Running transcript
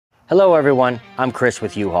Hello everyone, I'm Chris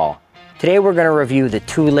with U-Haul. Today we're going to review the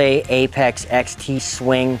Thule Apex XT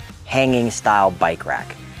Swing hanging style bike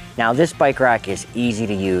rack. Now this bike rack is easy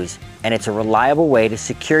to use and it's a reliable way to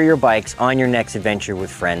secure your bikes on your next adventure with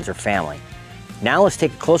friends or family. Now let's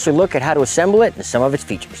take a closer look at how to assemble it and some of its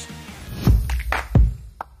features.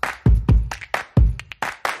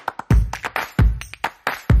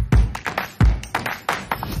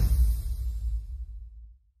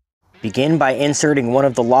 Begin by inserting one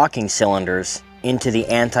of the locking cylinders into the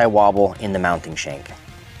anti-wobble in the mounting shank.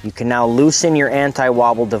 You can now loosen your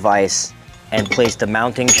anti-wobble device and place the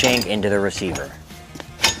mounting shank into the receiver.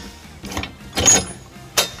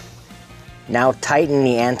 Now tighten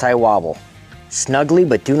the anti-wobble. Snugly,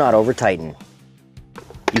 but do not over-tighten.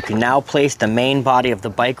 You can now place the main body of the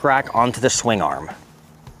bike rack onto the swing arm.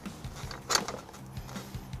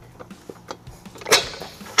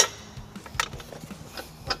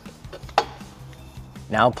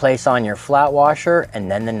 Now place on your flat washer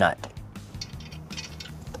and then the nut.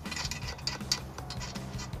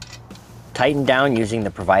 Tighten down using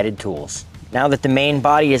the provided tools. Now that the main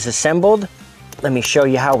body is assembled, let me show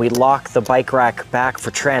you how we lock the bike rack back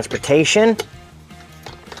for transportation.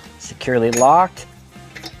 Securely locked.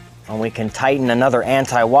 And we can tighten another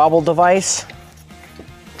anti-wobble device.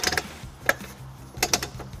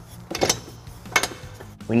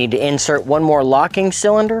 We need to insert one more locking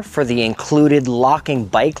cylinder for the included locking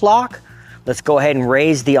bike lock. Let's go ahead and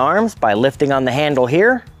raise the arms by lifting on the handle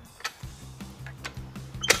here.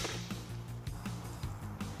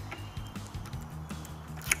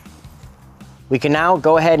 We can now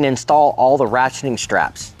go ahead and install all the ratcheting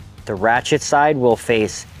straps. The ratchet side will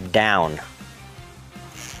face down.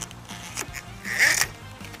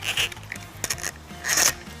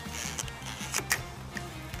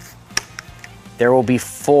 There will be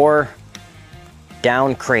 4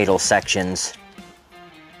 down cradle sections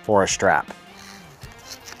for a strap.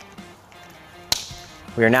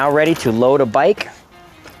 We are now ready to load a bike.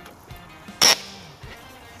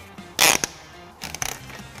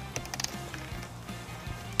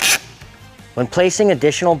 When placing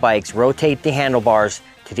additional bikes, rotate the handlebars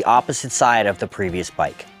to the opposite side of the previous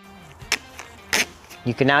bike.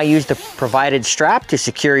 You can now use the provided strap to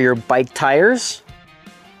secure your bike tires.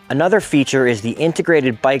 Another feature is the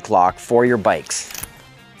integrated bike lock for your bikes.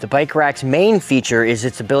 The bike rack's main feature is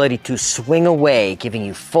its ability to swing away, giving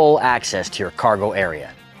you full access to your cargo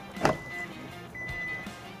area.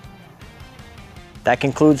 That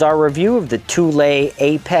concludes our review of the Thule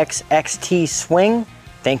Apex XT Swing.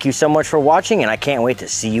 Thank you so much for watching, and I can't wait to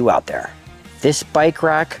see you out there. This bike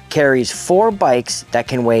rack carries 4 bikes that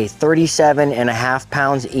can weigh 37.5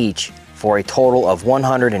 pounds each for a total of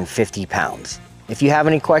 150 pounds. If you have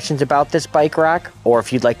any questions about this bike rack, or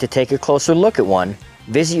if you'd like to take a closer look at one,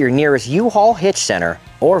 visit your nearest U-Haul Hitch Center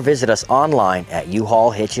or visit us online at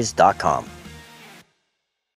uhaulhitches.com.